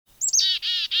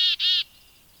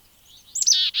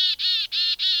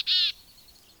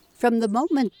From the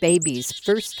moment babies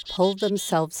first pull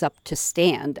themselves up to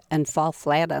stand and fall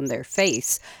flat on their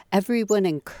face, everyone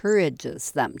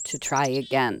encourages them to try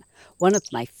again. One of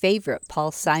my favorite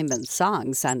Paul Simon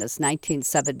songs on his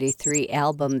 1973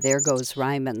 album There Goes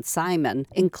Rhymin' Simon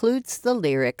includes the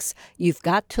lyrics, "You've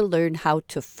got to learn how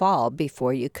to fall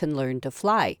before you can learn to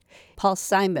fly." Paul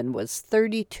Simon was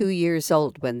 32 years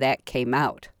old when that came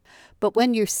out. But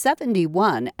when you're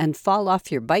 71 and fall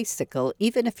off your bicycle,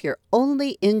 even if your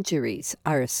only injuries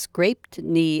are a scraped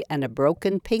knee and a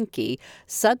broken pinky,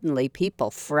 suddenly people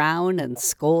frown and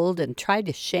scold and try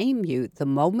to shame you the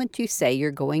moment you say you're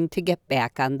going to get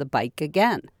back on the bike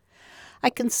again.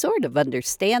 I can sort of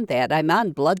understand that. I'm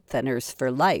on blood thinners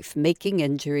for life, making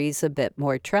injuries a bit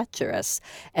more treacherous.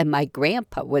 And my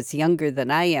grandpa was younger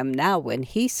than I am now when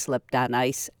he slipped on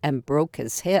ice and broke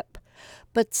his hip.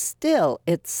 But still,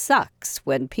 it sucks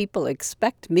when people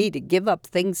expect me to give up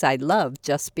things I love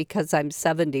just because I'm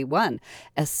 71,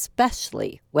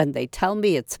 especially when they tell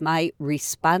me it's my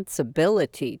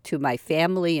responsibility to my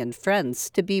family and friends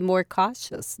to be more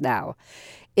cautious now.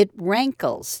 It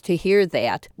rankles to hear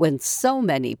that when so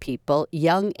many people,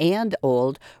 young and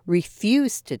old,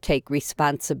 refuse to take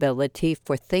responsibility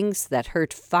for things that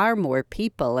hurt far more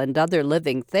people and other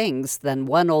living things than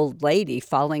one old lady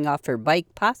falling off her bike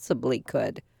possibly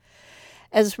could.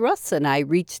 As Russ and I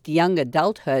reached young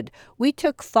adulthood, we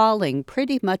took falling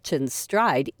pretty much in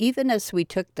stride, even as we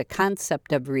took the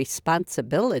concept of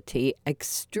responsibility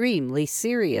extremely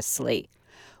seriously.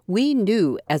 We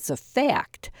knew as a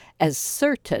fact, as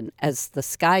certain as the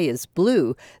sky is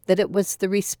blue, that it was the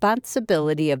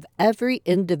responsibility of every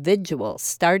individual,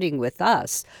 starting with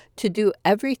us, to do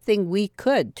everything we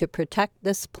could to protect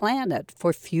this planet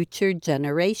for future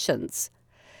generations.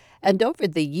 And over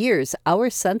the years,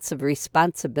 our sense of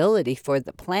responsibility for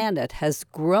the planet has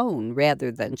grown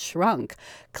rather than shrunk.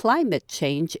 Climate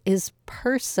change is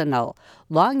personal.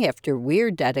 Long after we're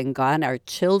dead and gone, our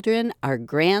children, our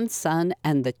grandson,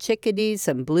 and the chickadees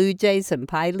and blue jays and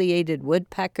pileated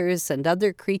woodpeckers and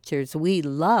other creatures we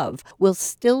love will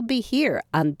still be here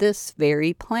on this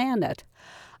very planet.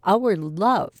 Our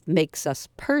love makes us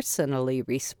personally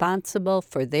responsible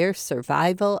for their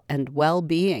survival and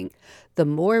well-being. The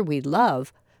more we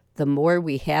love, the more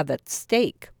we have at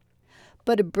stake.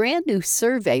 But a brand new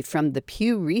survey from the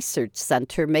Pew Research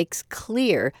Center makes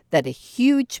clear that a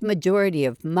huge majority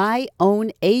of my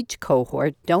own age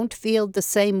cohort don't feel the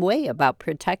same way about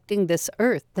protecting this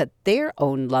earth that their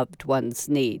own loved ones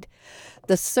need.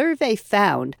 The survey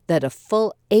found that a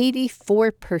full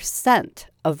 84%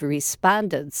 of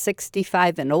respondents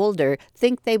 65 and older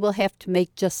think they will have to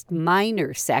make just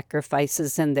minor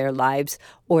sacrifices in their lives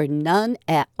or none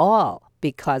at all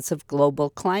because of global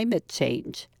climate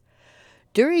change.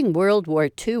 During World War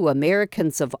II,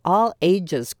 Americans of all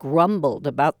ages grumbled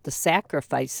about the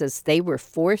sacrifices they were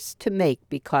forced to make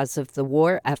because of the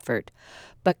war effort.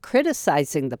 But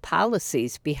criticizing the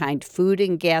policies behind food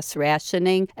and gas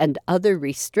rationing and other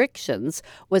restrictions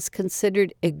was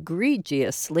considered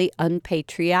egregiously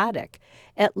unpatriotic.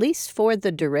 At least for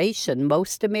the duration,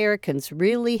 most Americans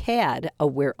really had a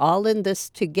 "we're all in this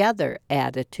together"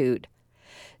 attitude.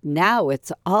 Now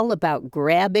it's all about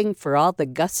grabbing for all the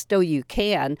gusto you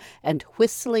can and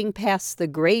whistling past the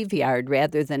graveyard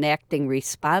rather than acting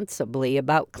responsibly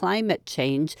about climate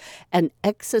change, an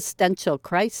existential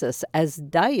crisis as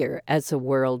dire as a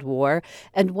world war,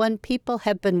 and one people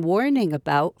have been warning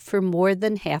about for more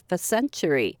than half a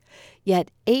century.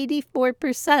 Yet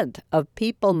 84% of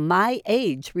people my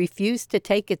age refuse to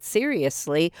take it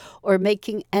seriously or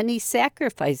making any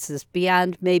sacrifices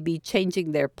beyond maybe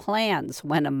changing their plans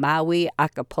when a Maui,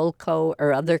 Acapulco,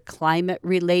 or other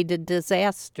climate-related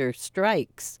disaster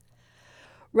strikes.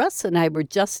 Russ and I were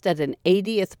just at an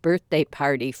 80th birthday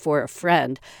party for a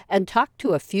friend and talked to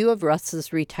a few of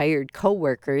Russ's retired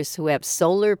coworkers who have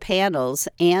solar panels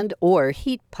and/or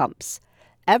heat pumps.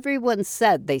 Everyone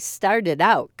said they started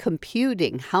out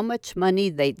computing how much money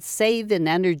they'd save in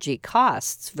energy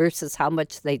costs versus how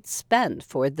much they'd spend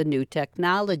for the new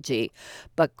technology,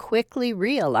 but quickly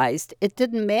realized it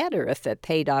didn't matter if it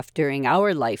paid off during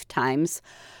our lifetimes.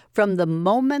 From the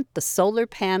moment the solar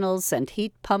panels and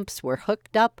heat pumps were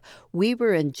hooked up, we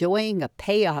were enjoying a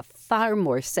payoff far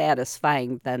more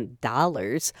satisfying than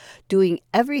dollars, doing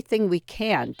everything we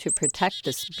can to protect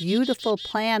this beautiful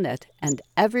planet and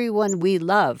everyone we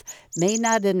love may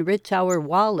not enrich our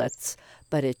wallets,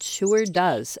 but it sure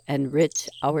does enrich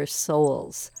our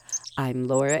souls. I'm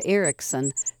Laura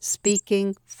Erickson,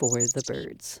 speaking for the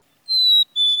birds.